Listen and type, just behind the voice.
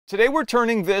Today we're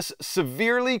turning this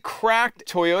severely cracked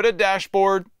Toyota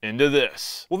dashboard into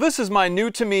this. Well, this is my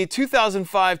new to me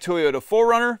 2005 Toyota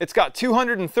 4Runner. It's got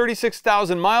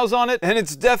 236,000 miles on it, and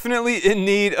it's definitely in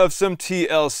need of some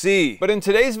TLC. But in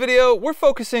today's video, we're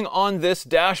focusing on this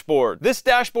dashboard. This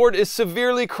dashboard is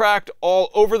severely cracked all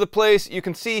over the place. You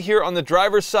can see here on the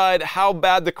driver's side how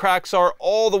bad the cracks are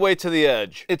all the way to the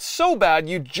edge. It's so bad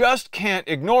you just can't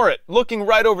ignore it. Looking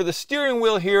right over the steering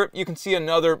wheel here, you can see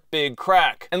another big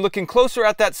crack. And looking closer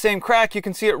at that same crack, you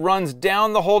can see it runs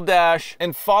down the whole dash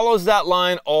and follows that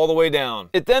line all the way down.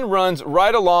 It then runs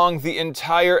right along the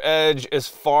entire edge as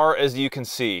far as you can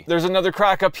see. There's another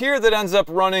crack up here that ends up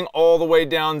running all the way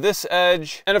down this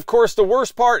edge. And of course, the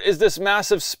worst part is this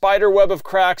massive spider web of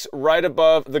cracks right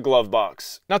above the glove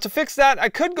box. Now to fix that, I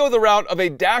could go the route of a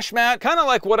dash mat, kind of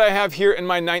like what I have here in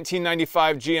my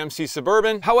 1995 GMC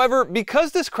Suburban. However,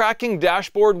 because this cracking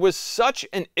dashboard was such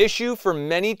an issue for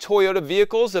many Toyota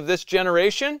vehicles of this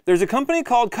generation, there's a company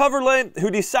called Coverlay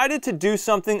who decided to do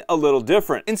something a little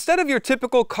different. Instead of your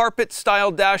typical carpet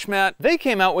style dash mat, they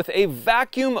came out with a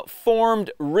vacuum formed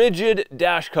rigid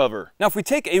dash cover. Now if we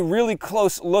take a really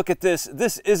close look at this,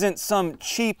 this isn't some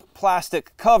cheap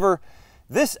plastic cover.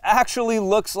 This actually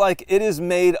looks like it is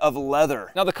made of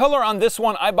leather. Now the color on this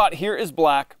one I bought here is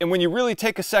black, and when you really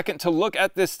take a second to look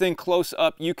at this thing close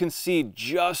up, you can see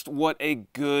just what a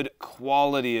good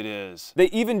quality it is. They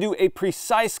even do a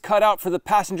precise cutout for the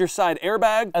passenger side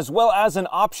airbag, as well as an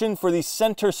option for the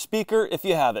center speaker if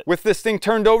you have it. With this thing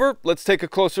turned over, let's take a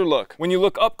closer look. When you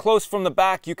look up close from the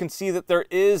back, you can see that there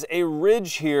is a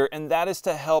ridge here, and that is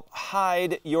to help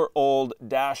hide your old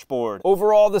dashboard.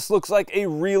 Overall, this looks like a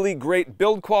really great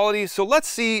build quality, so let's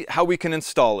see how we can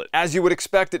install it. As you would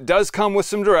expect, it does come with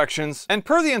some directions, and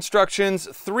per the instructions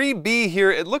 3B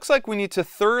here, it looks like we need to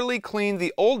thoroughly clean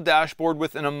the old dashboard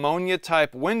with an ammonia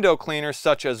type window cleaner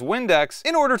such as Windex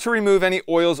in order to remove any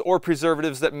oils or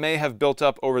preservatives that may have built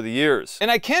up over the years.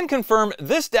 And I can confirm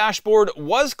this dashboard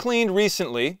was cleaned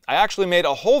recently. I actually made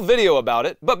a whole video about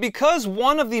it, but because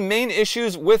one of the main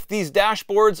issues with these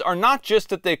dashboards are not just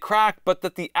that they crack, but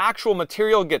that the actual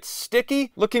material gets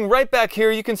sticky, looking right back here,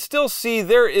 you can still see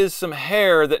there is some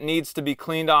hair that needs to be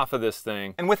cleaned off of this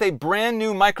thing. And with a brand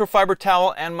new microfiber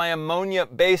towel and my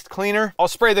ammonia-based cleaner, I'll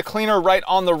spray the cleaner right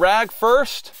on the rag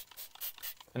first,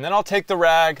 and then I'll take the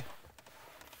rag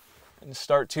and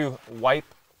start to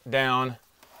wipe down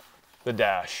the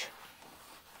dash.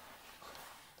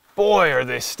 Boy, are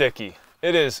they sticky.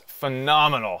 It is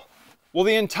phenomenal. Well,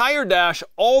 the entire dash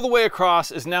all the way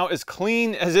across is now as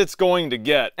clean as it's going to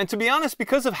get. And to be honest,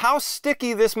 because of how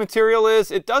sticky this material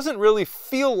is, it doesn't really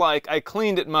feel like I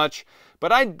cleaned it much,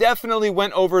 but I definitely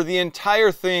went over the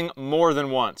entire thing more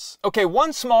than once. Okay,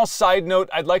 one small side note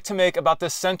I'd like to make about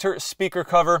this center speaker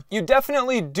cover. You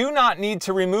definitely do not need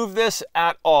to remove this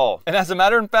at all. And as a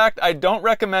matter of fact, I don't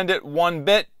recommend it one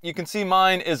bit. You can see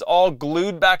mine is all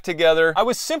glued back together. I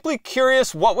was simply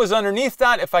curious what was underneath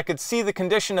that, if I could see the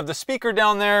condition of the speaker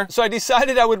down there. So I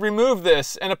decided I would remove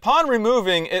this, and upon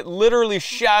removing, it literally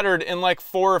shattered in like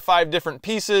 4 or 5 different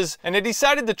pieces, and I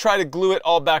decided to try to glue it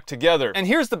all back together. And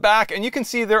here's the back, and you can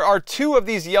see there are 2 of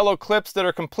these yellow clips that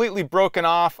are completely broken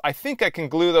off. I think I can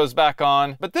glue those back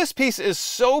on, but this piece is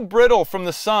so brittle from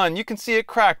the sun, you can see it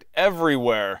cracked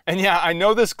everywhere. And yeah, I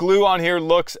know this glue on here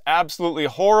looks absolutely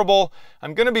horrible.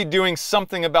 I'm gonna be doing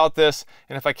something about this,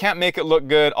 and if I can't make it look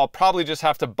good, I'll probably just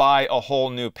have to buy a whole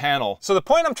new panel. So the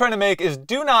point I'm trying to make is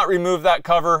do not remove that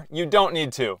cover. You don't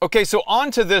need to. Okay, so on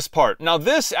to this part. Now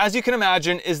this, as you can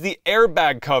imagine, is the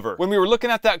airbag cover. When we were looking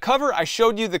at that cover, I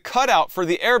showed you the cutout for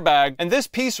the airbag, and this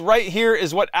piece right here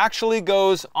is what actually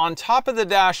goes on top of the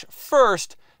dash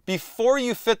first before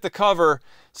you fit the cover,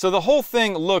 so the whole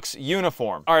thing looks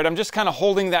uniform. All right, I'm just kind of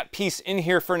holding that piece in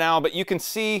here for now, but you can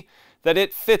see that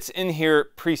it fits in here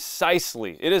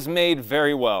precisely. It is made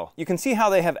very well. You can see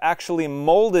how they have actually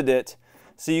molded it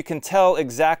so you can tell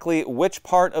exactly which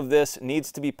part of this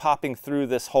needs to be popping through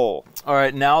this hole. All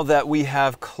right, now that we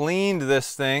have cleaned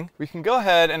this thing, we can go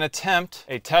ahead and attempt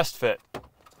a test fit.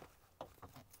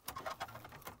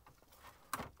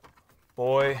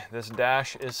 Boy, this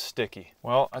dash is sticky.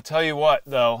 Well, I'll tell you what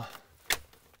though,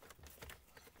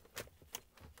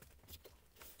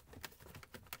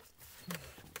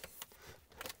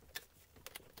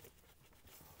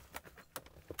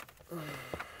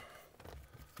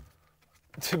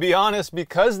 to be honest,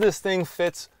 because this thing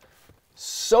fits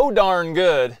so darn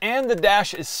good and the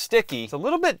dash is sticky, it's a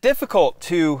little bit difficult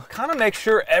to kind of make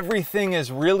sure everything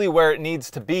is really where it needs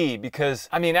to be, because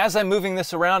I mean, as I'm moving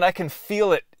this around, I can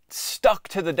feel it stuck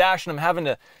to the dash and I'm having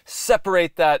to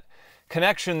separate that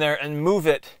connection there and move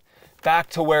it back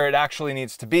to where it actually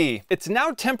needs to be. It's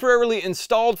now temporarily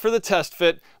installed for the test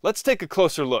fit. Let's take a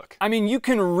closer look. I mean, you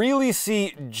can really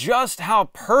see just how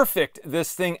perfect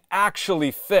this thing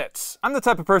actually fits. I'm the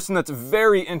type of person that's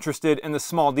very interested in the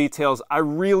small details. I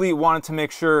really wanted to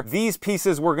make sure these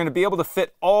pieces were going to be able to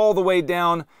fit all the way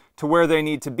down to where they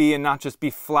need to be and not just be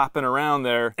flapping around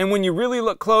there. And when you really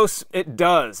look close, it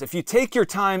does. If you take your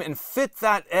time and fit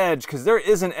that edge, because there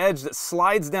is an edge that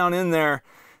slides down in there,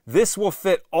 this will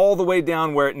fit all the way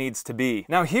down where it needs to be.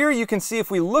 Now here you can see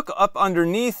if we look up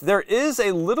underneath, there is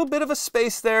a little bit of a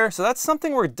space there. So that's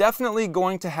something we're definitely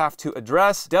going to have to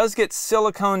address. It does get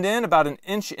siliconed in about an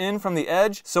inch in from the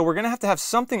edge. So we're gonna have to have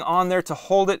something on there to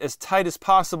hold it as tight as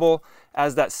possible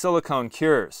as that silicone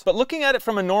cures. But looking at it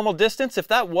from a normal distance, if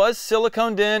that was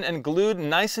siliconed in and glued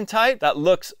nice and tight, that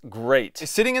looks great.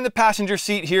 Sitting in the passenger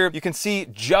seat here, you can see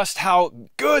just how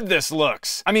good this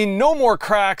looks. I mean, no more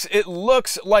cracks. It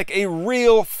looks like a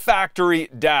real factory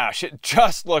dash. It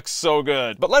just looks so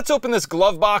good. But let's open this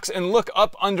glove box and look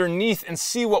up underneath and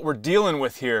see what we're dealing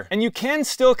with here. And you can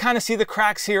still kind of see the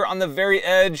cracks here on the very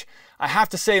edge. I have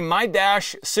to say my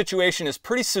dash situation is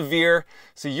pretty severe,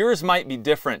 so yours might be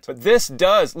different. But this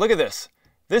does, look at this.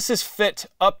 This is fit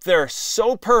up there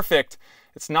so perfect.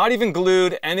 It's not even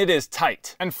glued and it is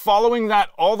tight. And following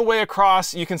that all the way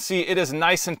across, you can see it is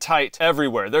nice and tight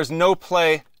everywhere. There's no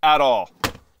play at all.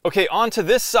 Okay, onto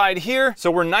this side here. So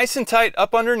we're nice and tight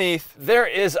up underneath. There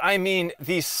is, I mean,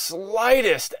 the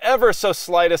slightest, ever so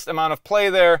slightest amount of play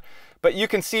there. But you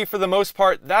can see for the most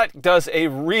part, that does a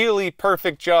really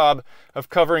perfect job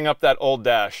of covering up that old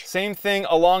dash. Same thing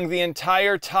along the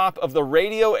entire top of the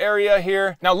radio area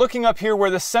here. Now looking up here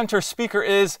where the center speaker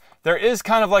is, there is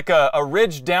kind of like a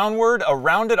ridge downward, a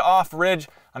rounded off ridge.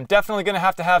 I'm definitely gonna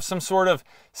have to have some sort of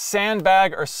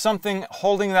sandbag or something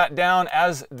holding that down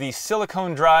as the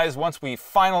silicone dries once we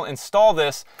final install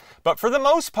this. But for the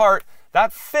most part,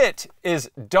 that fit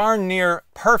is darn near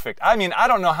perfect. I mean, I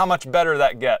don't know how much better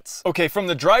that gets. Okay, from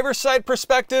the driver's side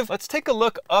perspective, let's take a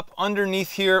look up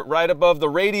underneath here, right above the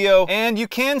radio. And you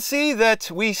can see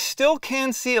that we still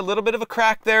can see a little bit of a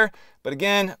crack there. But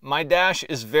again, my dash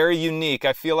is very unique.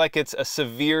 I feel like it's a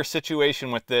severe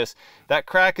situation with this. That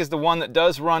crack is the one that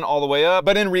does run all the way up.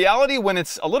 But in reality, when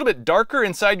it's a little bit darker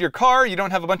inside your car, you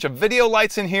don't have a bunch of video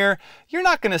lights in here, you're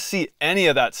not gonna see any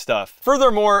of that stuff.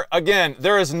 Furthermore, again,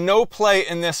 there is no play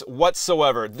in this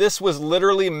whatsoever. This was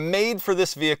literally made for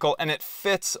this vehicle and it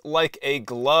fits like a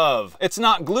glove. It's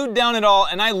not glued down at all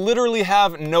and I literally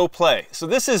have no play. So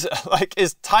this is like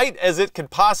as tight as it could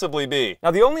possibly be.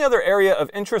 Now the only other area of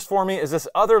interest for me is this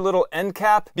other little end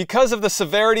cap. Because of the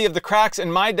severity of the cracks in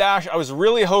my dash, I was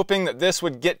really hoping that this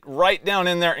would get right down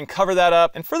in there and cover that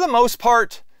up. And for the most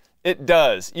part, it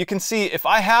does. You can see if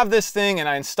I have this thing and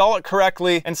I install it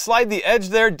correctly and slide the edge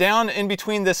there down in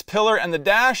between this pillar and the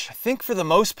dash, I think for the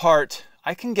most part,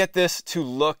 I can get this to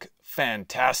look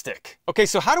fantastic. Okay,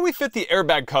 so how do we fit the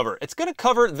airbag cover? It's gonna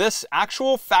cover this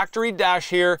actual factory dash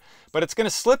here, but it's gonna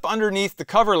slip underneath the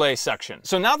Coverlay section.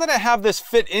 So now that I have this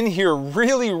fit in here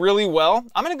really, really well,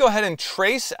 I'm gonna go ahead and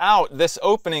trace out this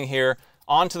opening here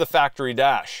onto the factory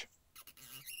dash.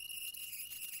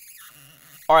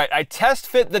 All right, I test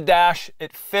fit the dash.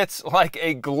 It fits like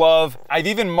a glove. I've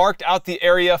even marked out the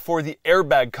area for the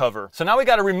airbag cover. So now we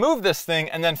gotta remove this thing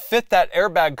and then fit that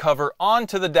airbag cover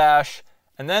onto the dash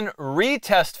and then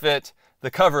retest fit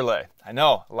the Coverlay. I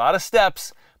know, a lot of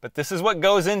steps, but this is what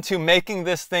goes into making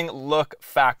this thing look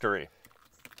factory.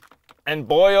 And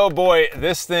boy, oh boy,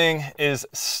 this thing is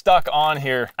stuck on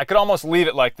here. I could almost leave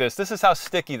it like this. This is how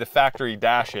sticky the factory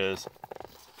dash is.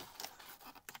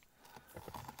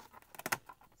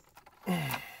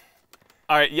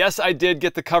 All right, yes, I did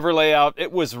get the cover layout.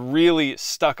 It was really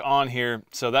stuck on here,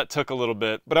 so that took a little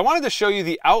bit. But I wanted to show you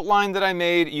the outline that I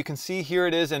made. You can see here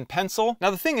it is in pencil.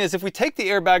 Now the thing is, if we take the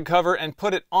airbag cover and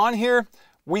put it on here,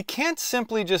 we can't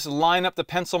simply just line up the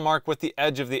pencil mark with the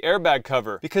edge of the airbag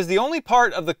cover, because the only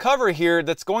part of the cover here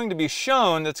that's going to be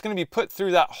shown, that's going to be put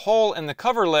through that hole in the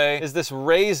Coverlay, is this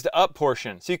raised up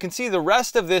portion. So you can see the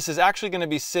rest of this is actually going to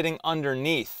be sitting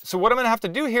underneath. So what I'm going to have to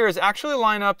do here is actually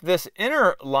line up this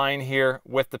inner line here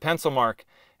with the pencil mark.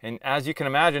 And as you can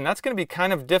imagine, that's going to be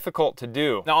kind of difficult to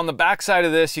do. Now on the back side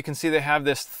of this, you can see they have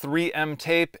this 3M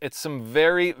tape. It's some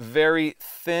very, very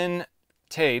thin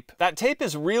tape. That tape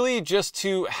is really just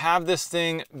to have this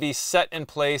thing be set in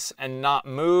place and not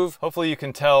move. Hopefully you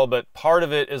can tell, but part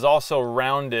of it is also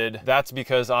rounded. That's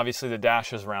because obviously the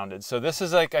dash is rounded. So this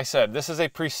is, like I said, this is a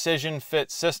precision fit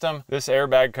system. This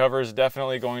airbag cover is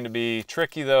definitely going to be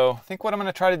tricky though. I think what I'm going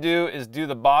to try to do is do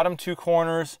the bottom two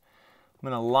corners. I'm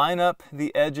going to line up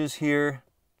the edges here.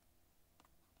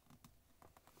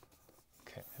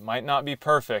 Okay, Might not be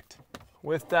perfect.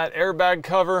 With that airbag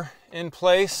cover in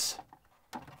place,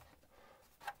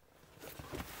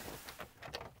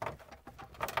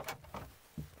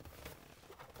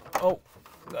 oh,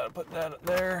 gotta put that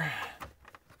there.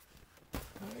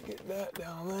 Gotta get that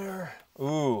down there.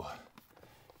 Ooh,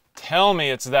 tell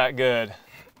me it's that good.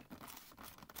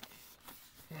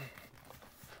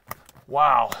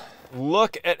 Wow.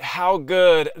 Look at how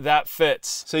good that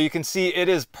fits. So you can see it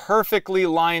is perfectly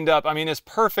lined up. I mean, as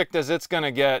perfect as it's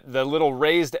gonna get. The little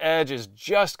raised edge is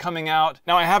just coming out.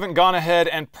 Now, I haven't gone ahead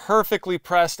and perfectly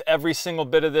pressed every single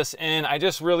bit of this in. I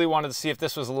just really wanted to see if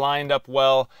this was lined up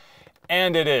well,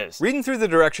 and it is. Reading through the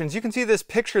directions, you can see this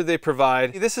picture they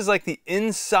provide. This is like the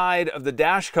inside of the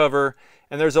dash cover,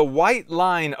 and there's a white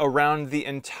line around the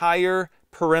entire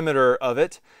perimeter of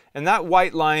it. And that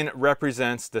white line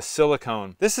represents the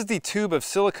silicone. This is the tube of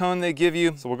silicone they give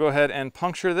you. So we'll go ahead and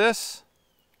puncture this.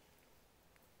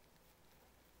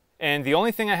 And the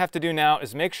only thing I have to do now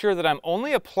is make sure that I'm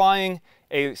only applying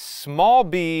a small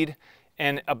bead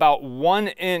and about 1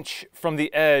 inch from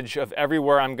the edge of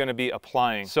everywhere I'm gonna be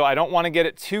applying. So I don't wanna get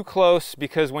it too close,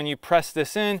 because when you press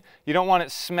this in, you don't want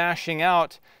it smashing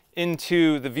out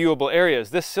into the viewable areas.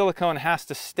 This silicone has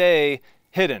to stay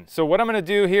hidden. So what I'm gonna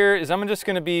do here is I'm just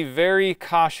gonna be very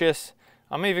cautious.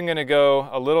 I'm even gonna go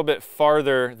a little bit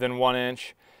farther than 1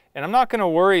 inch. And I'm not gonna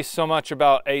worry so much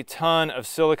about a ton of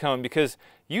silicone, because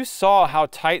you saw how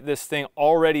tight this thing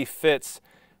already fits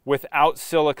without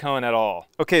silicone at all.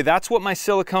 Okay, that's what my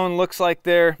silicone looks like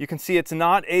there. You can see it's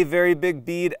not a very big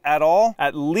bead at all,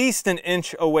 at least 1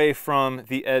 inch away from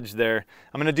the edge there.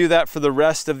 I'm gonna do that for the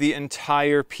rest of the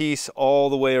entire piece all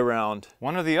the way around.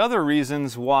 One of the other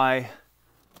reasons why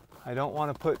I don't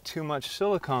want to put too much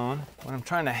silicone when I'm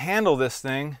trying to handle this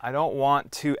thing, I don't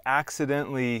want to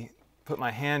accidentally put my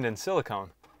hand in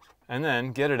silicone and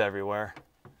then get it everywhere.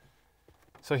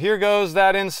 So here goes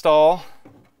that install.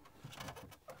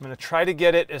 I'm going to try to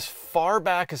get it as far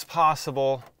back as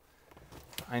possible.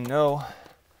 I know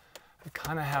I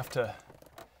kind of have to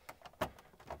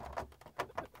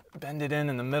bend it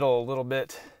in the middle a little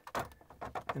bit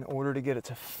in order to get it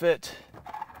to fit.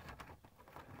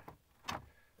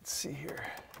 Let's see here.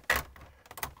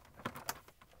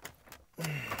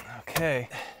 Okay.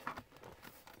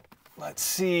 Let's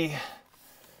see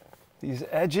these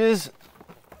edges.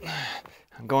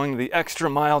 I'm going the extra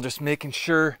mile, just making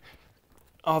sure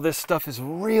all this stuff is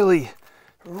really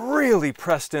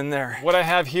pressed in there. What I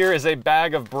have here is a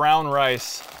bag of brown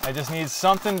rice. I just need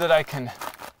something that I can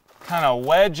kind of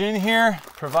wedge in here,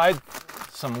 provide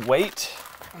some weight.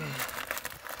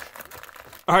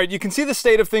 All right, you can see the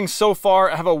state of things so far.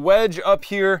 I have a wedge up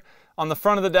here on the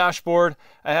front of the dashboard.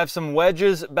 I have some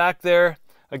wedges back there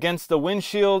against the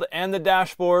windshield and the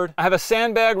dashboard. I have a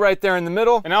sandbag right there in the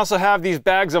middle. And I also have these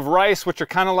bags of rice, which are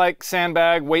kind of like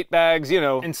sandbag, weight bags, you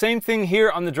know. And same thing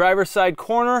here on the driver's side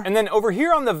corner. And then over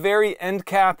here on the very end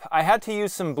cap, I had to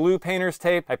use some blue painter's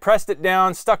tape. I pressed it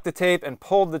down, stuck the tape, and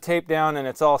pulled the tape down, and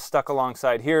it's all stuck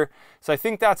alongside here. So I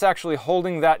think that's actually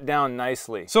holding that down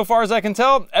nicely. So far as I can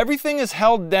tell, everything is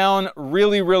held down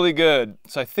really good.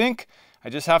 So I think I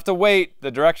just have to wait.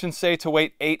 The directions say to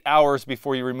wait 8 hours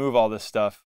before you remove all this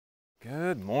stuff.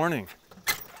 Good morning.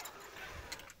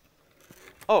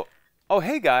 Oh,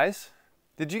 hey guys.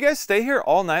 Did you guys stay here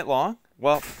all night long?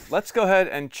 Well, let's go ahead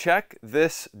and check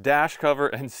this dash cover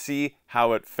and see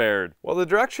how it fared. Well, the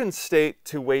directions state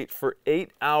to wait for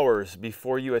 8 hours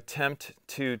before you attempt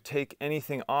to take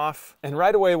anything off. And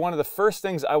right away, one of the first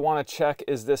things I want to check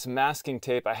is this masking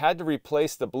tape. I had to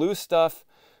replace the blue stuff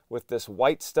with this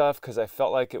white stuff because I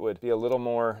felt like it would be a little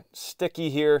more sticky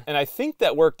here. And I think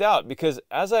that worked out, because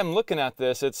as I'm looking at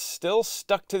this, it's still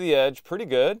stuck to the edge pretty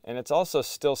good. And it's also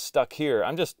still stuck here.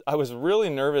 I was really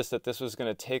nervous that this was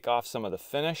gonna take off some of the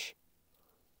finish.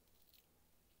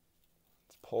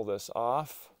 Let's pull this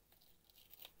off.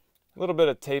 A little bit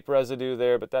of tape residue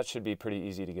there, but that should be pretty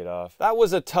easy to get off. That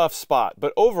was a tough spot,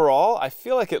 but overall, I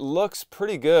feel like it looks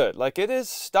pretty good. Like, it is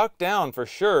stuck down for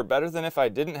sure, better than if I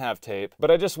didn't have tape,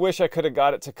 but I just wish I could have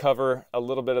got it to cover a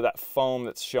little bit of that foam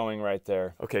that's showing right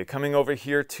there. Okay, coming over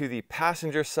here to the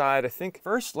passenger side, I think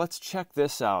first let's check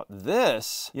this out.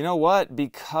 This, you know what,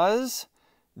 because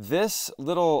this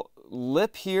little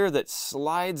lip here that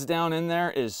slides down in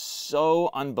there is so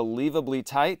unbelievably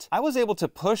tight, I was able to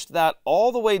push that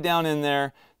all the way down in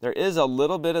there. There is a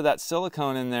little bit of that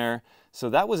silicone in there, so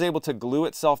that was able to glue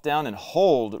itself down and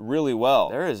hold really well.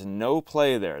 There is no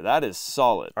play there. That is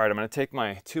solid. All right, I'm gonna take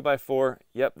my 2x4.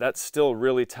 Yep, that's still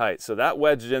really tight. So that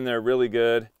wedged in there really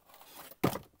good.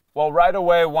 Well, right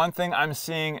away, one thing I'm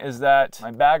seeing is that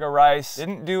my bag of rice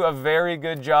didn't do a very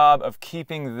good job of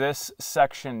keeping this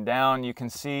section down. You can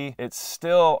see it's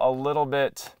still a little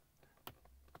bit,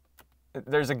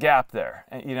 there's a gap there,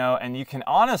 you know, and you can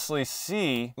honestly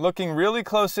see, looking really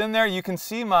close in there, you can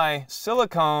see my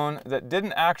silicone that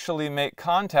didn't actually make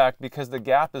contact because the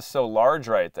gap is so large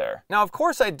right there. Now, of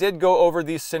course, I did go over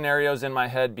these scenarios in my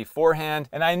head beforehand,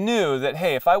 and I knew that,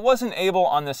 hey, if I wasn't able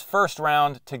on this first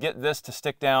round to get this to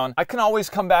stick down, I can always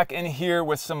come back in here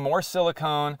with some more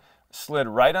silicone, slid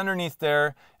right underneath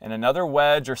there, and another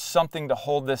wedge or something to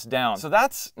hold this down. So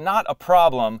that's not a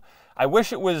problem. I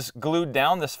wish it was glued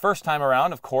down this first time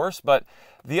around, of course, but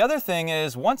the other thing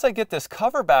is, once I get this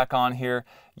cover back on here,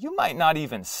 you might not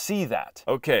even see that.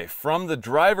 Okay, from the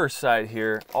driver's side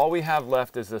here, all we have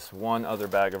left is this one other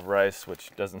bag of rice, which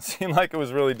doesn't seem like it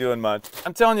was really doing much.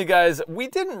 I'm telling you guys, we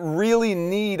didn't really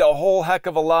need a whole heck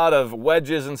of a lot of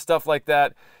wedges and stuff like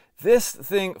that. This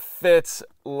thing fits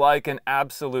like an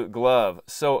absolute glove.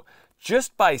 So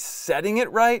just by setting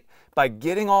it right, by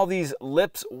getting all these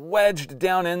lips wedged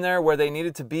down in there where they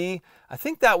needed to be, I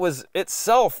think that was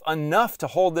itself enough to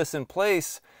hold this in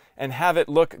place and have it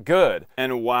look good.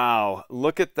 And wow,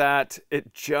 look at that.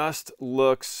 It just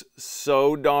looks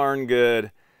so darn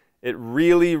good. It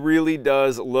really, really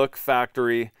does look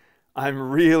factory.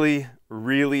 I'm really,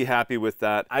 really happy with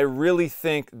that. I really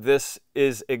think this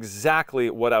is exactly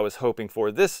what I was hoping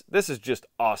for. This is just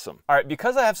awesome. All right,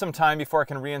 because I have some time before I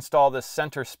can reinstall this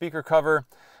center speaker cover,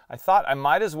 I thought I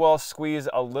might as well squeeze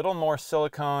a little more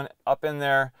silicone up in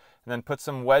there and then put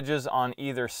some wedges on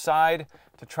either side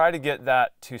to try to get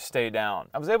that to stay down.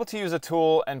 I was able to use a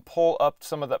tool and pull up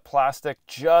some of that plastic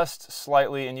just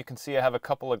slightly, and you can see I have a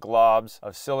couple of globs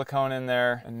of silicone in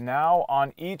there. And now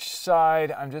on each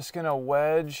side, I'm just gonna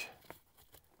wedge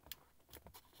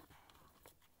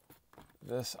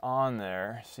this on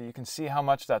there so you can see how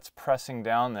much that's pressing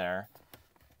down there.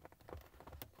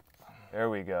 There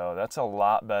we go, that's a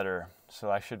lot better. So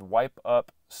I should wipe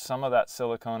up some of that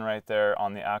silicone right there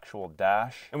on the actual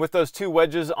dash. And with those two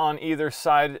wedges on either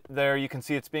side there, you can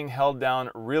see it's being held down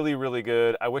really, really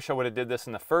good. I wish I would have did this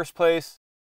in the first place.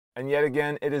 And yet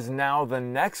again, it is now the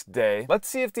next day. Let's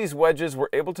see if these wedges were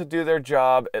able to do their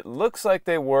job. It looks like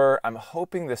they were. I'm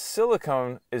hoping the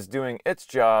silicone is doing its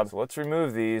job. So let's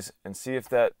remove these and see if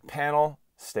that panel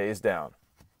stays down.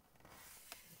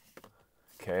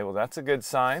 Okay, well that's a good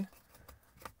sign.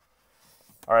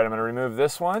 All right, I'm gonna remove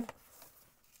this one.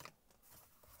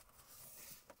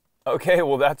 Okay,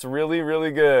 well that's really,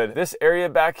 really good. This area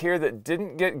back here that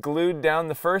didn't get glued down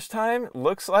the first time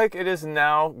looks like it is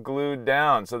now glued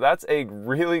down. So that's a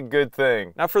really good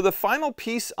thing. Now for the final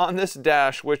piece on this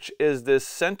dash, which is this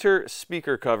center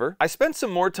speaker cover, I spent some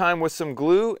more time with some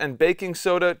glue and baking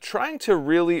soda trying to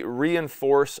really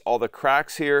reinforce all the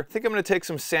cracks here. I think I'm gonna take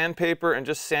some sandpaper and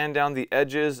just sand down the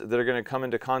edges that are gonna come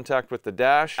into contact with the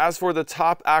dash. As for the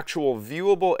top actual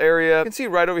viewable area, you can see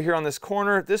right over here on this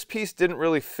corner, this piece didn't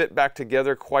really fit back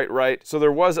together quite right. So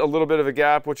there was a little bit of a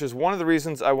gap, which is one of the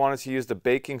reasons I wanted to use the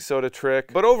baking soda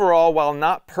trick. But overall, while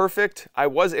not perfect, I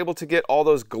was able to get all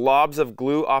those globs of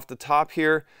glue off the top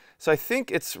here. So I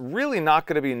think it's really not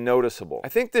going to be noticeable. I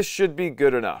think this should be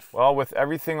good enough. Well, with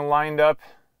everything lined up,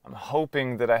 I'm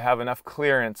hoping that I have enough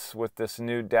clearance with this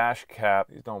new dash cap.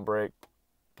 Please don't break.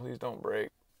 Please don't break.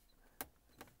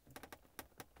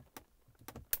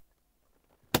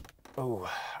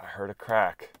 Oh, I heard a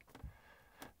crack.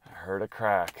 I heard a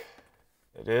crack.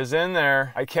 It is in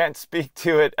there. I can't speak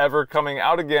to it ever coming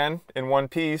out again in one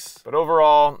piece, but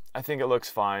overall, I think it looks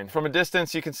fine. From a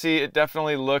distance, you can see it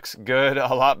definitely looks good,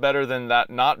 a lot better than that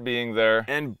not being there.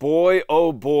 And boy,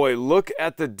 oh boy, look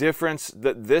at the difference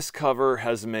that this cover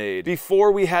has made.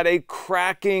 Before we had a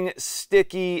cracking,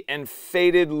 sticky, and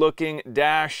faded looking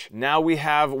dash. Now we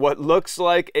have what looks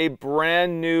like a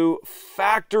brand new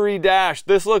factory dash.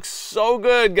 This looks so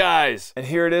good, guys. And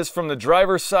here it is from the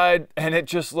driver's side, and it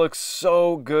just looks so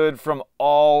good from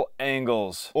all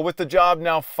angles. Well, with the job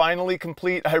now finally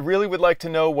complete, I really would like to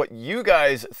know what you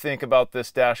guys think about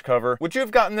this dash cover. Would you have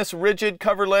gotten this rigid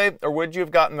Coverlay, or would you have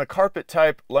gotten the carpet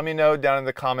type? Let me know down in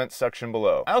the comments section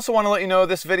below. I also want to let you know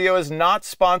this video is not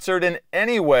sponsored in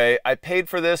any way. I paid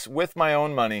for this with my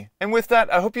own money. And with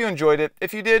that, I hope you enjoyed it.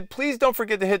 If you did, please don't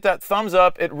forget to hit that thumbs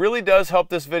up. It really does help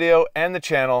this video and the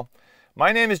channel.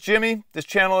 My name is Jimmy. This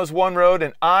channel is One Road,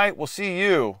 and I will see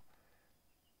you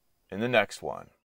in the next one.